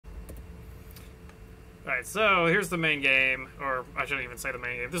Alright, so here's the main game, or I shouldn't even say the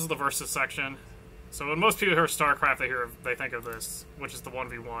main game. This is the versus section. So when most people hear Starcraft, they think of this, which is the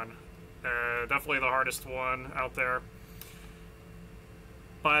 1v1. Definitely the hardest one out there.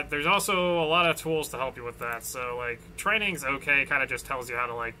 But there's also a lot of tools to help you with that. So, like, training's okay, kind of just tells you how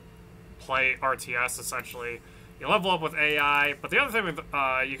to, like, play RTS, essentially. You level up with AI, but the other thing,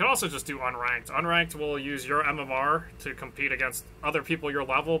 you can also just do unranked. Unranked will use your MMR to compete against other people your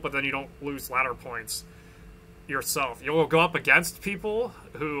level, but then you don't lose ladder points yourself. You'll go up against people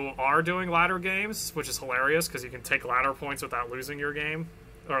who are doing ladder games, which is hilarious, because you can take ladder points without losing your game,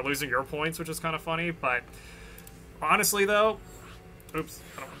 or losing your points, which is kind of funny, but honestly, though... Oops,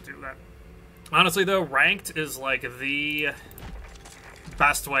 I don't want to do that. Honestly, though, ranked is, like, the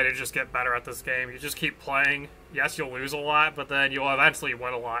best way to just get better at this game. You just keep playing. Yes, you'll lose a lot, but then you'll eventually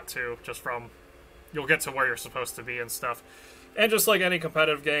win a lot, too, just from... You'll get to where you're supposed to be and stuff. And just like any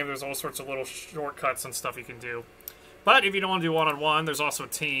competitive game, there's all sorts of little shortcuts and stuff you can do. But if you don't want to do one-on-one, there's also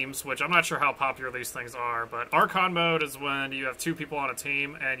teams, which I'm not sure how popular these things are, but Archon mode is when you have 2 people on a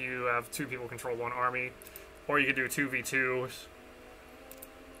team, and you have 2 people control 1 army. Or you can do 2v2s.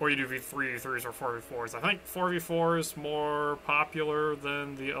 Or you do 3v3s or 4v4s. I think 4v4 is more popular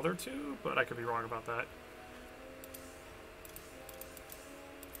than the other 2, but I could be wrong about that.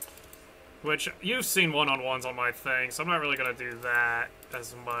 Which, you've seen one-on-ones on my thing, so I'm not really going to do that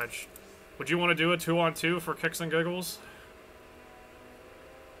as much. Would you want to do a 2-on-2 for kicks and giggles?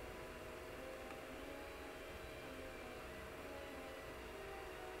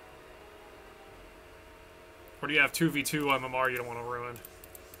 Or do you have 2v2 MMR you don't want to ruin?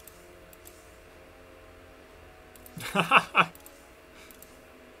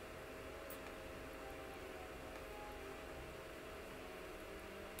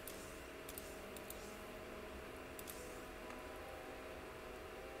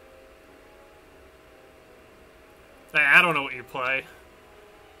 Hey, I don't know what you play.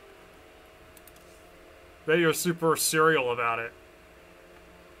 Bet you're super serial about it.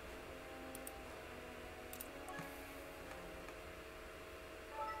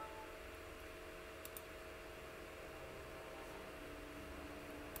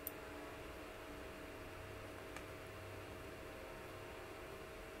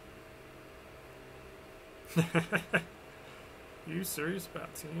 You serious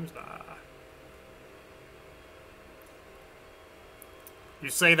about teams? Nah. You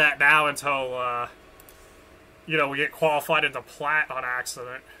say that now until, you know, we get qualified into Plat on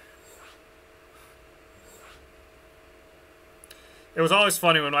accident. It was always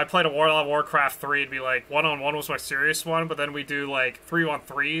funny when I played a Warcraft 3, it'd be like, 1-on-1 was my serious one, but then we'd do, like,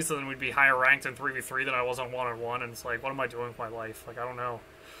 3-on-3s, and then we'd be higher ranked in 3v3 than I was on 1-on-1, and it's like, what am I doing with my life? Like, I don't know.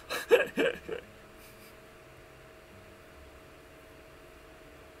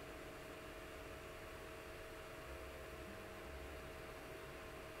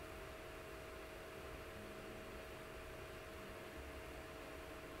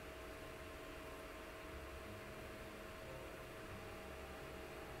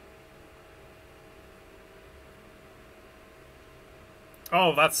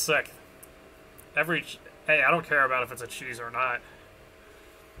 Oh, that's sick. Hey, I don't care about if it's a cheese or not.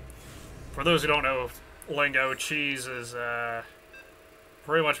 For those who don't know lingo, cheese is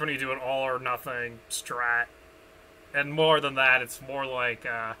pretty much when you do an all or nothing strat. And more than that, it's more like,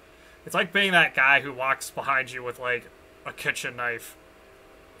 it's like being that guy who walks behind you with, like, a kitchen knife.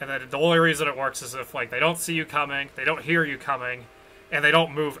 And then the only reason it works is if, like, they don't see you coming, they don't hear you coming, and they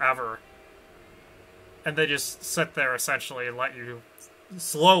don't move ever. And they just sit there, essentially, and let you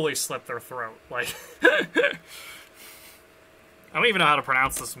slowly slit their throat. Like, I don't even know how to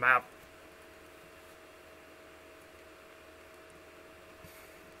pronounce this map.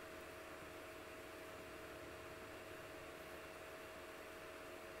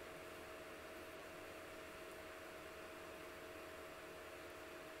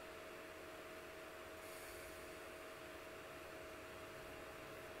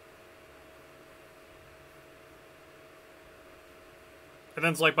 And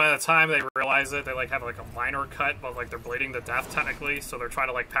then it's like by the time they realize it, they like have like a minor cut, but like they're bleeding to death technically, so they're trying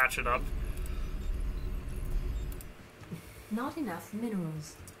to like patch it up. Not enough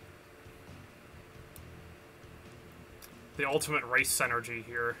minerals. The ultimate race synergy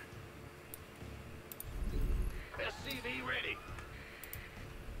here. SCV ready.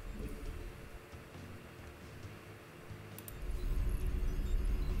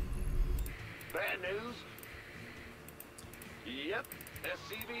 Bad news. Yep.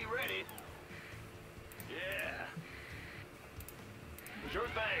 SCV ready. Yeah. Sure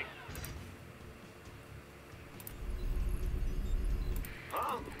thing.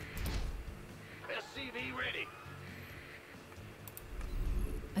 Huh? SCV ready.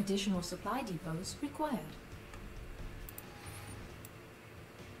 Additional supply depots required.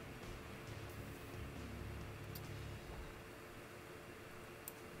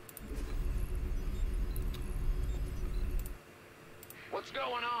 What's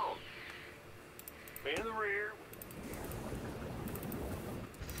going on? In the rear.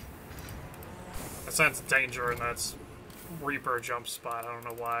 I sense danger in that Reaper jump spot. I don't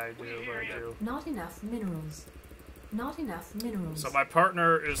know why I do, but I do. Not enough minerals. Not enough minerals. So my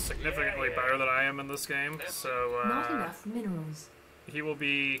partner is significantly better than I am in this game, so Not enough minerals. he will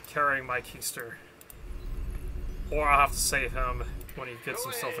be carrying my keister. Or I'll have to save him when he gets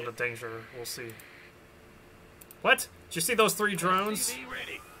himself into danger. We'll see. What? Did you see those 3 drones? SCV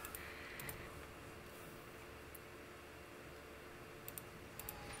ready.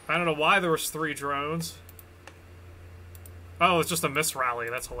 I don't know why there was 3 drones. Oh, it's just a miss rally.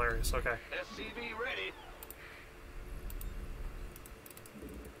 That's hilarious. Okay. SCV ready.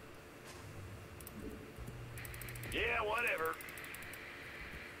 Yeah, whatever.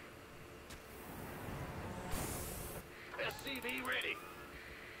 SCV ready.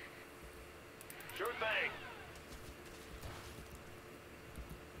 Sure thing.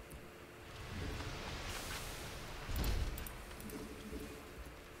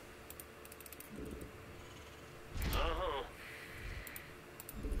 Uh-huh.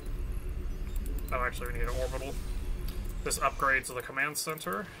 Oh, actually, we need an orbital. This upgrades the command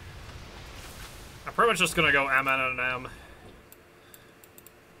center. I'm pretty much just gonna go MN and M.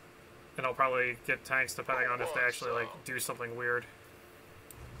 And I'll probably get tanks depending on if they actually, like, do something weird.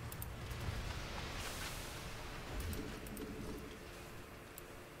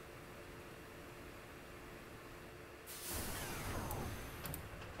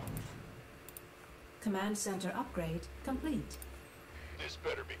 Command center upgrade complete. This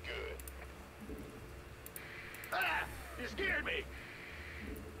better be good. Ah! You scared me!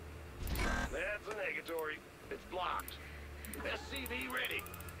 That's a negatory. It's blocked. SCV ready.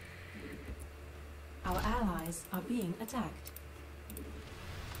 Our allies are being attacked.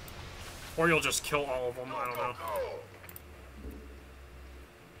 Or you'll just kill all of them, I don't know.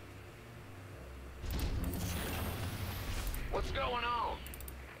 What's going on?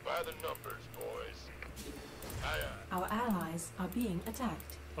 By the numbers, boys. Aye, aye. Our allies are being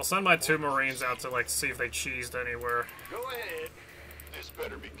attacked. I'll send my 2 Marines out to, like, see if they cheesed anywhere. Go ahead. This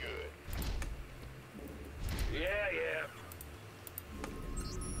better be good. Yeah, yeah.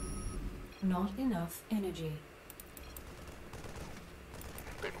 Not enough energy.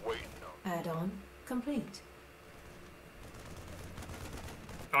 Been waiting on. Add-on complete.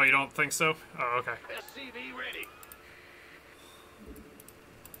 Oh, you don't think so? Oh, okay. SCV ready.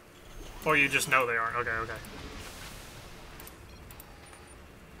 Or you just know they aren't. Okay, okay.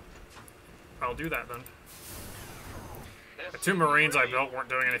 I'll do that then. The 2 Marines I built weren't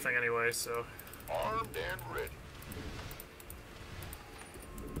doing anything anyway, so... Armed and ready.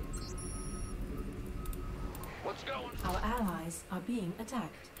 What's going on? Our allies are being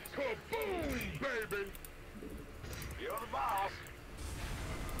attacked. Kaboom, baby! You're the boss.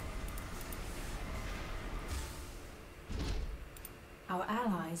 Our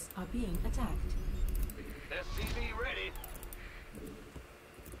allies are being attacked. SCV ready.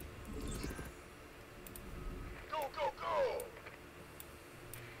 Go, go, go!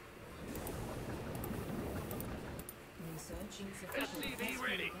 Research insufficient SCV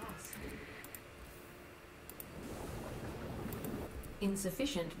ready. gas.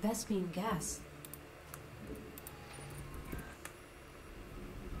 Insufficient Vespine gas.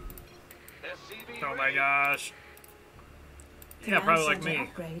 SCV Oh my ready. gosh. Yeah, Command probably like center me.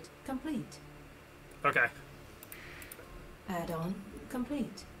 upgrade complete. Okay. Add-on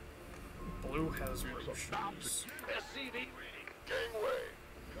complete. Blue has issues. SCV ready. Gangway.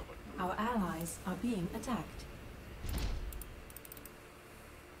 Our allies are being attacked.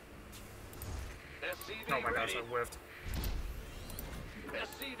 SCV Oh my gosh, ready. I whiffed.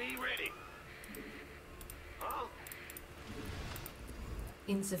 SCV ready. Huh?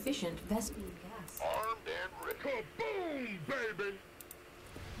 Insufficient Vespine gas. Armed and ready. Kaboom, baby!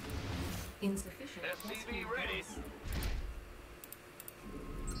 Insufficient SCV Vespine ready. gas.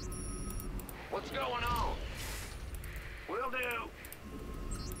 What's going on? Will do.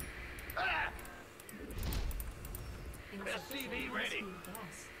 Ah! Insufficient SCV ready. Vespine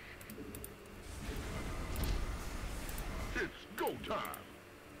gas. It's go time.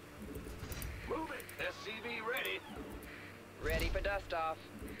 Move it. SCV ready. Ready for dust off.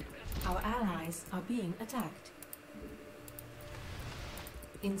 Our allies are being attacked.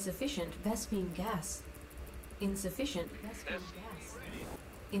 Insufficient Vespine gas. Insufficient Vespine gas.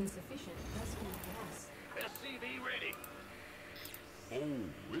 Insufficient Vespine gas. SCV ready.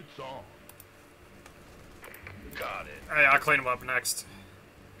 Oh, it's on. Got it. Hey, I'll clean him up next.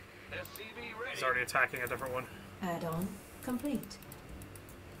 SCV ready. He's already attacking a different one. Add-on complete.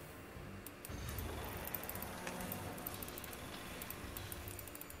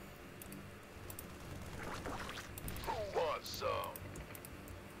 Who wants some?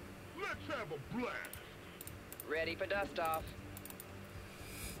 Let's have a blast. Ready for dust off.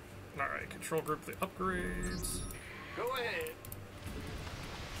 Alright, control group the upgrades. Go ahead.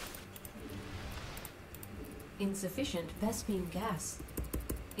 Insufficient Vespine gas.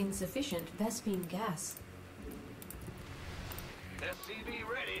 Insufficient Vespine gas. SCV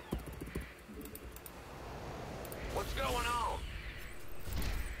ready. What's going on?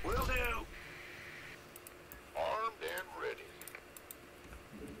 Will do. Armed and ready.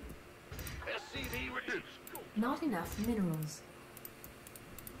 SCV ready. Not enough minerals.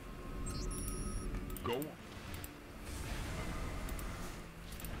 Go.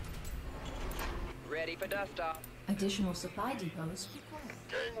 Ready for dust off. Additional supply depots required.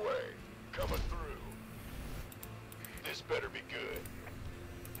 Gangway coming through. This better be good.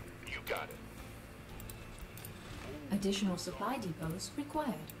 You got it. Additional supply depots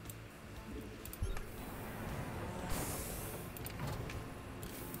required.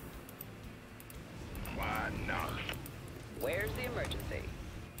 Why not? Where's the emergency?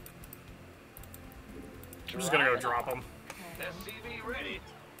 I'm just gonna go drop him. SCV ready.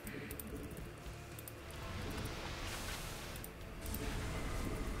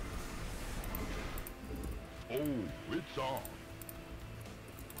 Oh, it's on.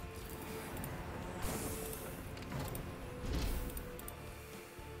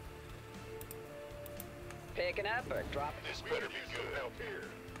 Picking up or dropping? This better be good. Help here.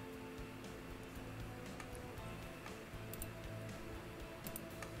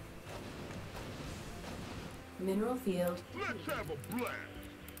 Mineral field. Let's have a blast.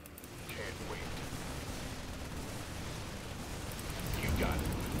 Can't wait. You got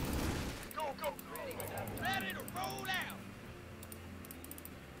it. Go, go, go. Ready to roll out.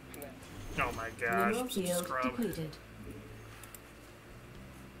 Oh my gosh, Mineral field scrub. depleted.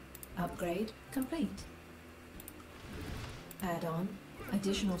 Upgrade complete. Add-on.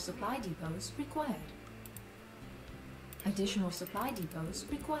 Additional supply depots required. Additional supply depots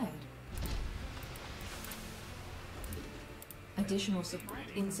required. Additional supply.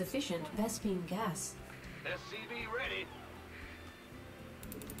 Insufficient Vespine gas. SCV ready.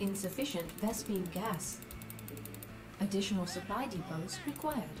 Insufficient Vespine gas. Additional supply depots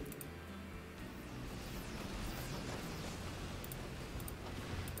required.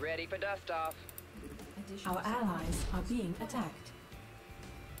 Ready for dust off. Our allies are being attacked.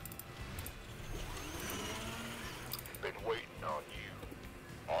 Been waiting on you.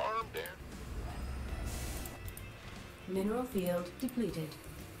 Armed and Mineral field depleted.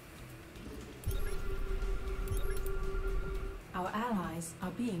 Our allies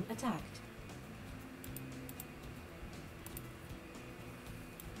are being attacked.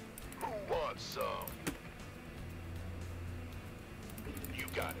 who wants some? You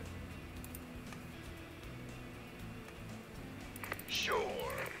got it. Sure.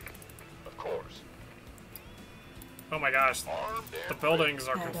 Of course. Oh my gosh, Armed the and buildings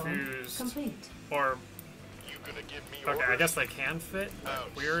are Add-on confused. complete. Or, ready. You gonna give me okay, I orders? guess they can fit.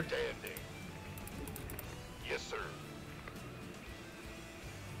 Weird. Outstanding. Yes, sir.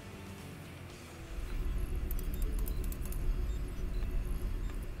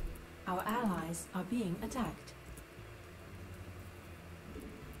 Our allies are being attacked.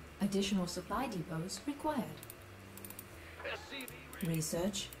 Additional supply depots required. SCV ready.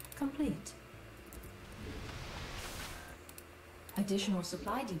 Research complete. Additional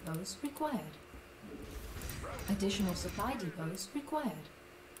supply depots required. Additional supply depots required.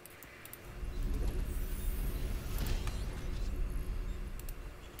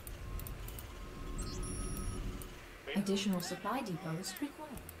 Additional supply depots required.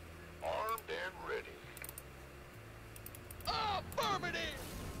 Armed and ready. Affirmative!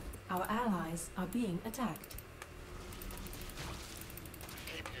 Our allies are being attacked.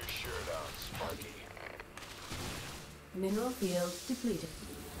 Keep your shirt on, Sparky. Mineral field depleted.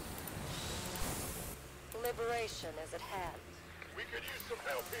 Liberation is at hand. We could use some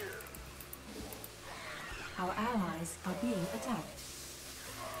help here. Our allies are being attacked.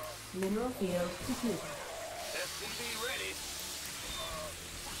 Mineral field depleted. SCV ready.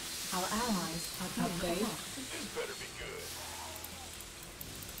 Our allies are being attacked. This better be good.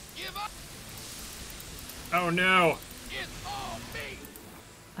 Give up! Oh no! It's all me!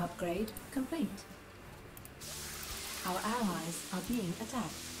 Upgrade complete. Our allies are being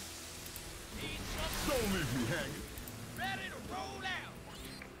attacked. Don't leave me hanging. Ready to roll out.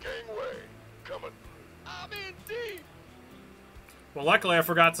 Gangway, coming. I'm in deep. Well, luckily I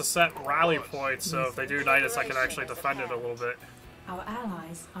forgot to set rally points, so if they do knight us, I can actually defend it a little bit. Our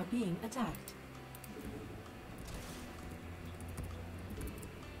allies are being attacked.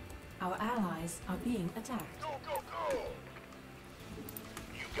 Our allies are being attacked. Go, go, go.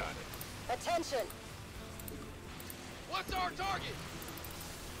 You got it. Attention! What's our target?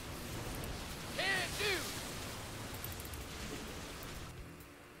 Can do.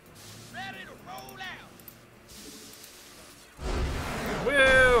 Ready to roll out.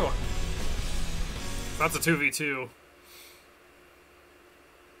 Woo! That's a 2v2.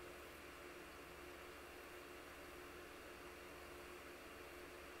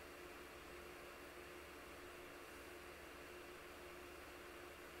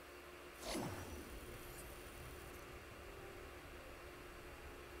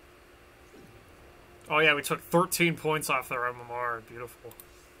 Oh yeah, we took 13 points off their MMR. Beautiful.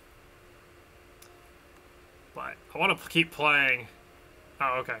 But I want to keep playing.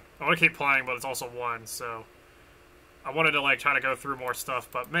 Oh, okay. I want to keep playing, but it's also 1, so I wanted to like try to go through more stuff.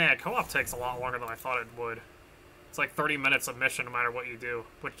 But man, co-op takes a lot longer than I thought it would. It's like 30 minutes of mission no matter what you do,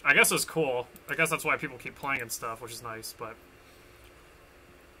 which I guess is cool. I guess that's why people keep playing and stuff, which is nice. But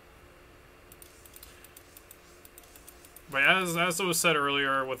as it was said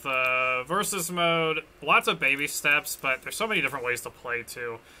earlier, with versus mode, lots of baby steps, but there's so many different ways to play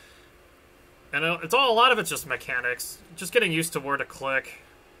too. And a lot of it's just mechanics, just getting used to where to click.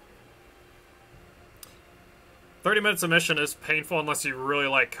 30 minutes of mission is painful unless you really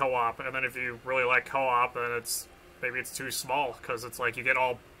like co-op, and then if you really like co-op, then maybe it's too small, because it's like you get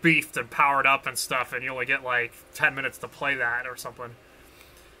all beefed and powered up and stuff, and you only get like 10 minutes to play that or something.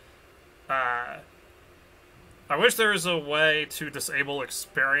 I wish there was a way to disable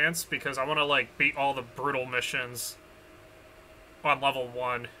experience, because I want to like beat all the brutal missions on level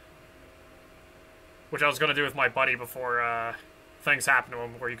 1. Which I was going to do with my buddy before things happened to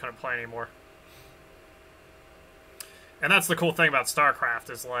him where you couldn't play anymore. And that's the cool thing about Starcraft,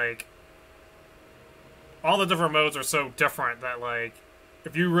 is like all the different modes are so different that like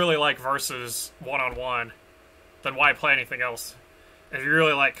if you really like versus one-on-one, then why play anything else? If you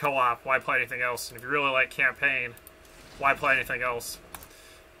really like co-op, why play anything else? And if you really like campaign, why play anything else?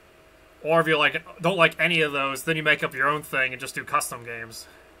 Or if you don't like any of those, then you make up your own thing and just do custom games.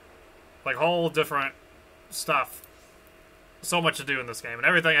 Like whole different stuff. So much to do in this game. And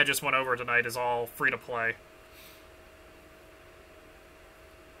everything I just went over tonight is all free to play.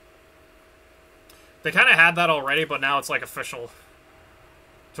 They kind of had that already, but now it's like official.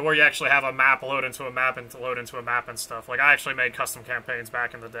 To where you actually have a map load into a map and load into a map and stuff. Like, I actually made custom campaigns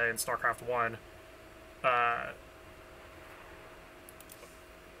back in the day in StarCraft 1. But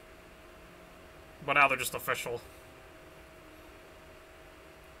now they're just official.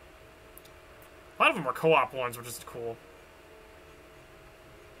 A lot of them are co-op ones, which is cool.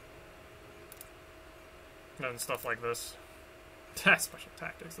 And stuff like this. Special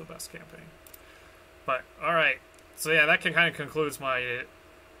Tactics, the best campaign. But, alright. So yeah, that kind of concludes my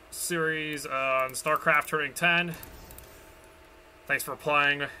series on StarCraft turning 10. Thanks for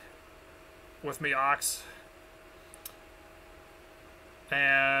playing with me, Ox.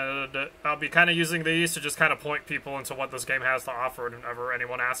 And I'll be kind of using these to just kind of point people into what this game has to offer whenever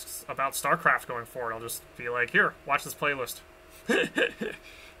anyone asks about StarCraft going forward. I'll just be like, here, watch this playlist.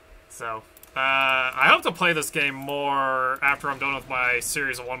 So, I hope to play this game more after I'm done with my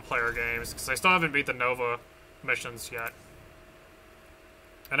series of one-player games, because I still haven't beat the Nova missions yet.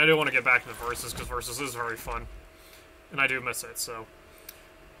 And I do want to get back into Versus, because Versus is very fun. And I do miss it, so.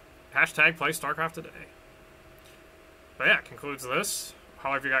 Hashtag play StarCraft today. But yeah, concludes this.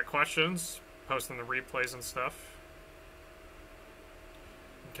 However, if you got questions, post in the replays and stuff.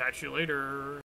 Catch you later.